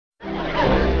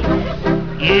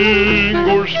Hey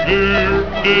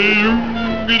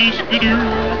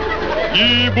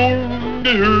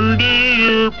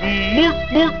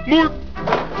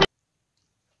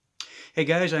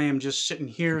guys, I am just sitting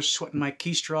here sweating my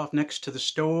keister off next to the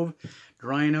stove,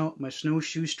 drying out my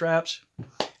snowshoe straps.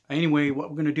 Anyway,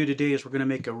 what we're going to do today is we're going to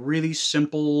make a really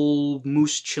simple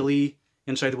moose chili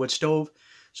inside the wood stove.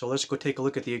 So let's go take a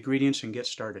look at the ingredients and get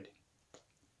started.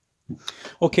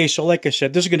 Okay, so like I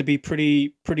said, this is going to be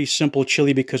pretty simple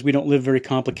chili because we don't live very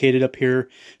complicated up here.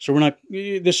 So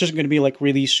this isn't going to be like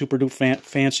really super duper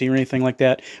fancy or anything like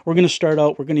that. We're going to start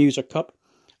out, we're going to use a cup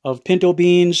of pinto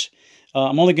beans.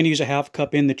 I'm only going to use a half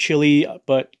cup in the chili,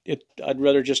 but I'd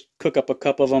rather just cook up a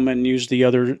cup of them and use the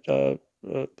other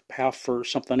half for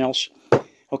something else.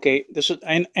 Okay,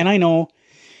 and I know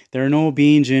there are no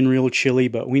beans in real chili,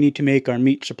 but we need to make our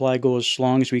meat supply go as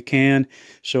long as we can.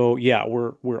 So yeah,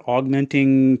 we're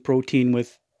augmenting protein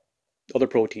with other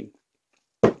protein.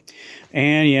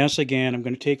 And yes, again, I'm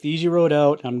going to take the easy road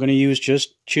out. I'm going to use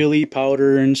just chili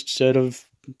powder instead of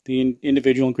the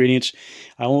individual ingredients.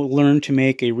 I will learn to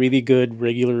make a really good,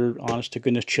 regular,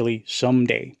 honest-to-goodness chili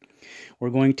someday. We're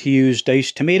going to use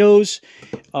diced tomatoes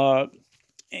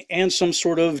and some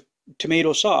sort of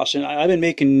tomato sauce. And I've been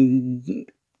making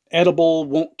edible,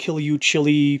 won't-kill-you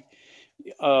chili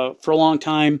for a long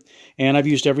time. And I've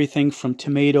used everything from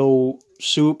tomato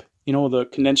soup, you know, the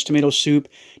condensed tomato soup,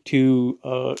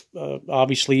 to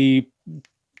obviously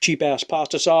cheap-ass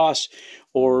pasta sauce,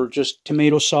 or just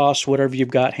tomato sauce, whatever you've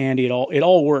got handy. It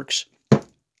all works.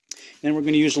 Then we're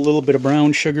going to use a little bit of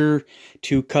brown sugar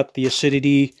to cut the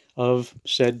acidity of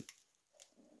said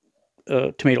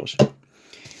tomatoes.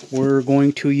 We're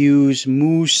going to use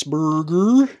moose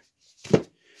burger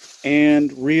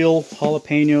and real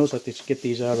jalapenos. Let's get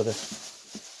these out of the...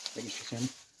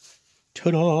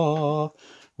 Ta-da!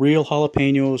 Real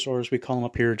jalapenos, or as we call them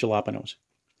up here, jalapenos.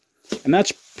 And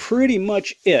that's pretty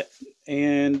much it.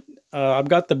 And I've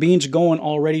got the beans going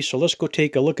already, so let's go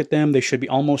take a look at them. They should be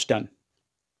almost done.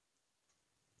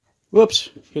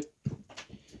 Whoops.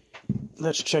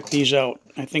 Let's check these out.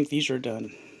 I think these are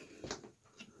done.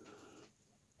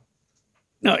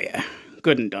 Oh yeah,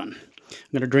 good and done. I'm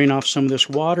going to drain off some of this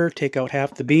water, take out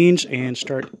half the beans, and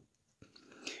start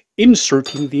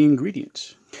inserting the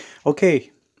ingredients.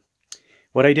 Okay.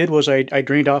 What I did was I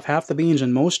drained off half the beans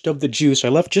and most of the juice. I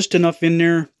left just enough in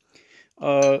there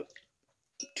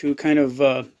to kind of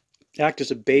act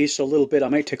as a base a little bit. I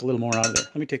might take a little more out of there.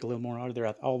 Let me take a little more out of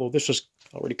there, although this is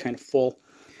already kind of full.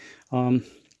 I'm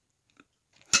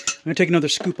going to take another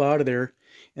scoop out of there,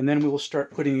 and then we will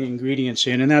start putting the ingredients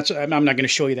in. And I'm not going to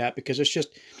show you that because it's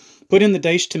just put in the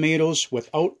diced tomatoes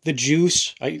without the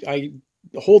juice. I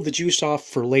hold the juice off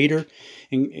for later,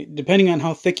 and depending on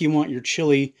how thick you want your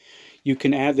chili, you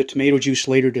can add the tomato juice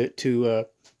later to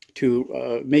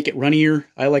make it runnier.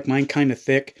 I like mine kind of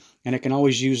thick, and I can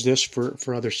always use this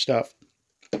for other stuff.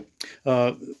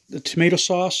 The tomato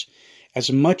sauce,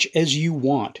 as much as you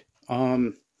want.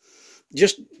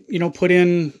 Just, put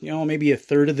in, maybe a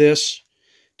third of this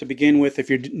to begin with if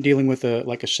you're dealing with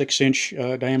like a 6-inch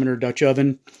diameter Dutch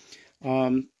oven.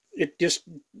 It just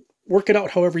work it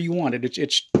out however you want it.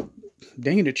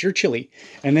 Dang it, it's your chili.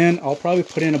 And then I'll probably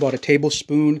put in about a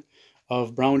tablespoon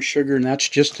of brown sugar, and that's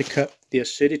just to cut the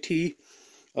acidity.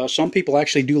 Some people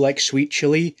actually do like sweet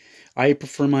chili. I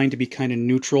prefer mine to be kind of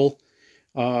neutral.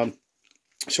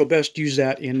 So best use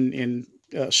that in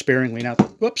sparingly.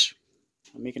 Whoops,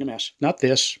 I'm making a mess. Not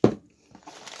this.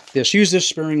 Use this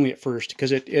sparingly at first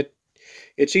because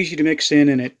it's easy to mix in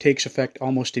and it takes effect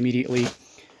almost immediately.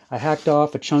 I hacked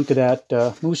off a chunk of that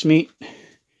moose meat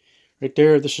right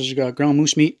there. This is ground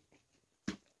moose meat.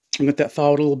 And let that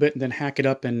thaw out a little bit and then hack it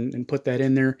up and put that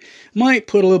in there. Might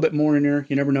put a little bit more in there.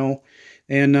 You never know.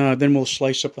 And then we'll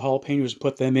slice up the jalapenos and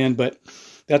put them in. But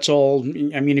that's all.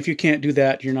 I mean, if you can't do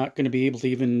that, you're not going to be able to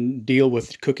even deal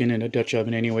with cooking in a Dutch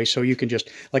oven anyway. So you can just,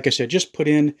 like I said, just put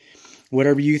in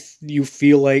whatever you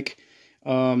feel like.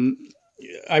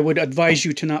 I would advise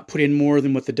you to not put in more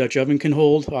than what the Dutch oven can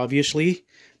hold, obviously.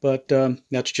 But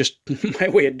that's just my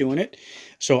way of doing it.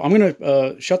 So I'm going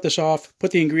to shut this off,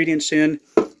 put the ingredients in,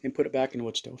 and put it back in the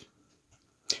wood stove.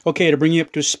 Okay, to bring you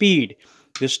up to speed,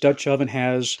 this Dutch oven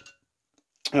has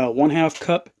 1/2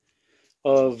 cup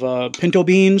of pinto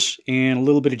beans and a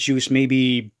little bit of juice,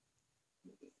 maybe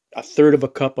 1/3 of a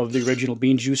cup of the original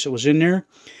bean juice that was in there.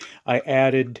 I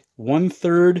added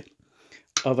 1/3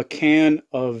 of a can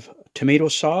of tomato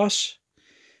sauce,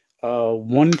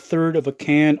 1/3 of a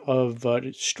can of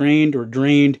strained or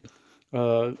drained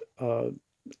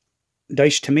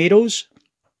diced tomatoes,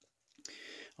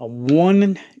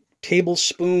 1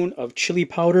 tablespoon of chili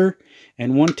powder,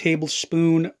 and 1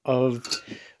 tablespoon of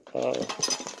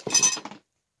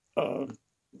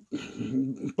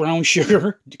brown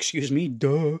sugar. Excuse me,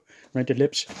 duh, rented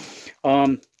lips.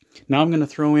 Now I'm going to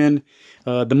throw in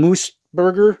the moose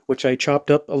burger, which I chopped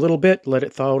up a little bit, let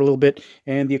it thaw out a little bit,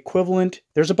 and the equivalent,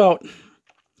 there's about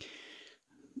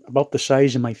the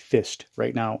size of my fist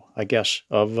right now, I guess,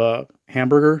 of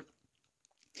hamburger,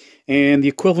 and the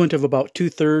equivalent of about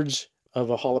 2/3 of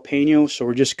a jalapeno. So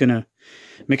we're just going to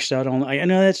mix that all. I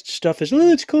know that stuff is, oh,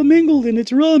 it's commingled and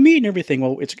it's raw meat and everything.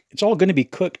 Well, it's all going to be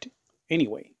cooked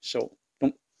anyway, so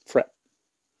don't fret.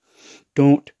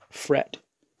 Don't fret.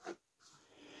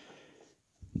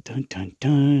 Dun, dun,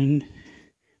 dun.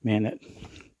 Man, that...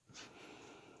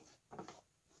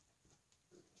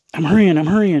 I'm hurrying. I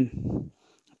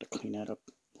have to clean that up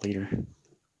later.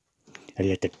 I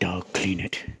let the dog clean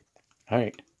it. All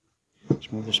right. Let's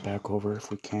move this back over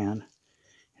if we can.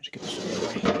 Let's get this out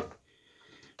of the way.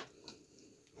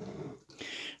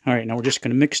 All right, now we're just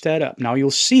going to mix that up. Now you'll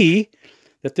see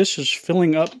that this is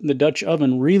filling up the Dutch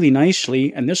oven really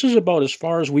nicely, and this is about as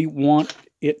far as we want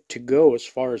it to go as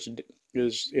far as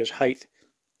is height.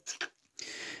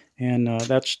 And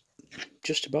that's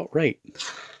just about right.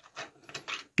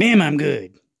 Damn, I'm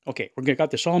good. Okay, we're got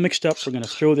this all mixed up. We're going to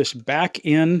throw this back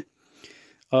in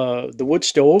the wood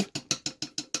stove,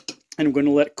 and we're going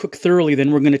to let it cook thoroughly.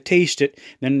 Then we're going to taste it.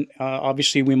 Then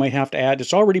obviously we might have to add,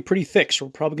 it's already pretty thick, so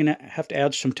we're probably going to have to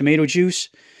add some tomato juice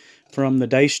from the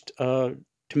diced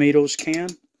tomatoes can,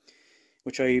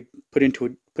 which I put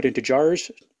into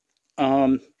jars.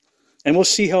 And we'll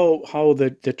see how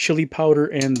the chili powder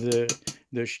and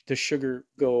the sugar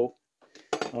go.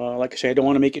 Like I say, I don't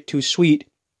want to make it too sweet,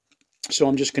 so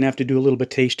I'm just going to have to do a little bit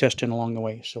of taste testing along the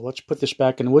way. So let's put this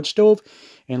back in the wood stove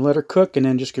and let her cook, and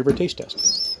then just give her a taste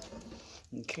test.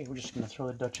 Okay, we're just going to throw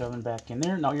the Dutch oven back in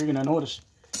there. Now you're going to notice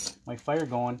my fire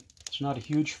going. It's not a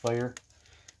huge fire.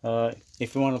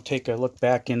 If you want to take a look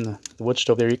back in the wood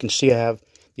stove there, you can see I have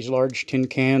these large tin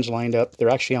cans lined up. They're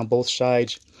actually on both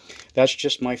sides. That's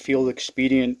just my field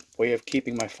expedient way of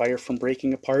keeping my fire from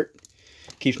breaking apart.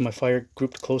 Keeps my fire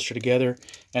grouped closer together.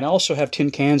 And I also have tin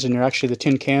cans in there. Actually, the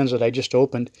tin cans that I just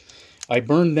opened, I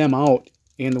burned them out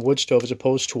in the wood stove as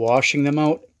opposed to washing them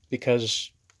out,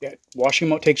 because washing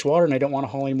them out takes water, and I don't want to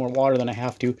haul any more water than I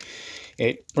have to.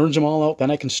 It burns them all out.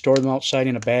 Then I can store them outside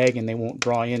in a bag, and they won't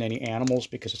draw in any animals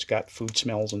because it's got food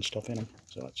smells and stuff in them.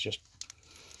 So it's just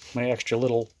my extra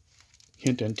little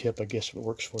hint and tip, I guess, if it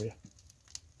works for you.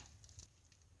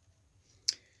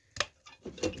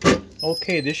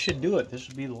 Okay, this should do it. This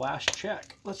will be the last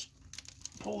check. Let's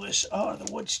pull this out of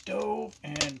the wood stove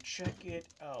and check it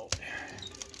out.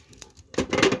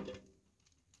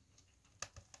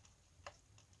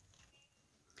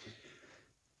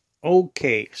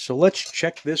 Okay, so let's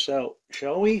check this out,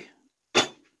 shall we? Oh,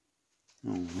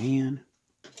 man.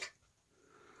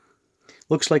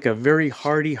 Looks like a very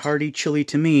hearty chili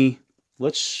to me.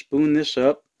 Let's spoon this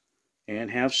up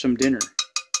and have some dinner.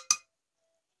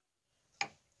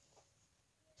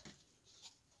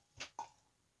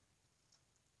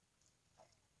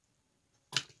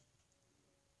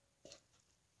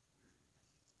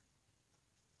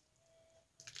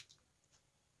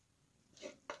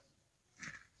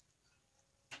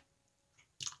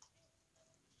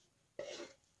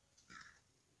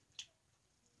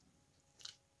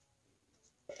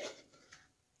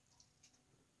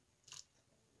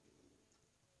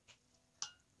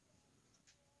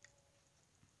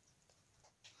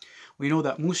 Well, you know,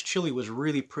 that moose chili was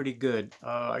really pretty good.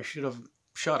 I should have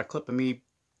shot a clip of me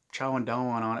chowing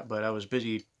down on it, but I was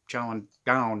busy chowing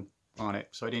down on it,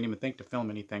 so I didn't even think to film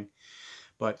anything.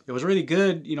 But it was really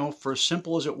good, you know, for as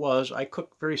simple as it was. I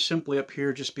cook very simply up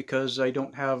here just because I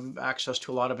don't have access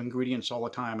to a lot of ingredients all the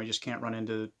time. I just can't run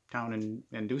into town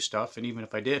and do stuff, and even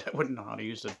if I did, I wouldn't know how to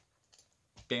use the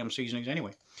damn seasonings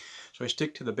anyway. So I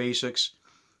stick to the basics.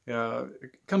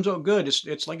 It comes out good.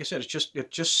 It's like I said,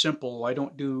 it's just simple. I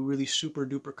don't do really super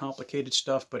duper complicated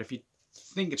stuff, but if you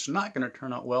think it's not going to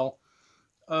turn out well,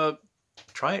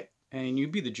 try it and you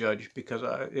be the judge, because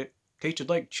it tasted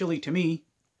like chili to me.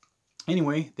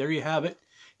 Anyway, there you have it.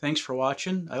 Thanks for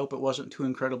watching. I hope it wasn't too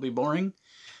incredibly boring.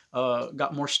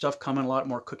 Got more stuff coming, a lot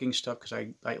more cooking stuff, because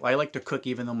I like to cook,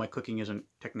 even though my cooking isn't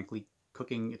technically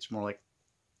cooking. It's more like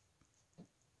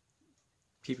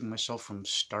keeping myself from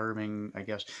starving, I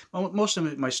guess. Most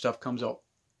of my stuff comes out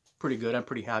pretty good. I'm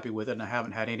pretty happy with it, and I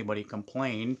haven't had anybody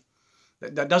complain.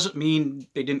 That doesn't mean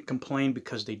they didn't complain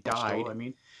because they died. I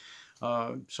mean,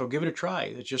 so give it a try.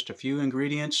 It's just a few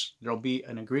ingredients. There'll be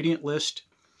an ingredient list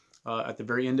at the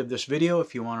very end of this video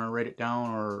if you want to write it down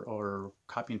or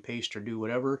copy and paste or do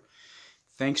whatever.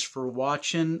 Thanks for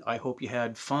watching. I hope you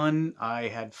had fun. I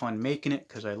had fun making it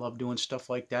because I love doing stuff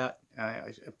like that.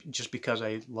 Just because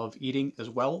I love eating as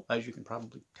well, as you can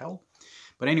probably tell.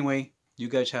 But anyway, you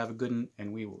guys have a good one,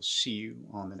 and we will see you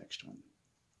on the next one.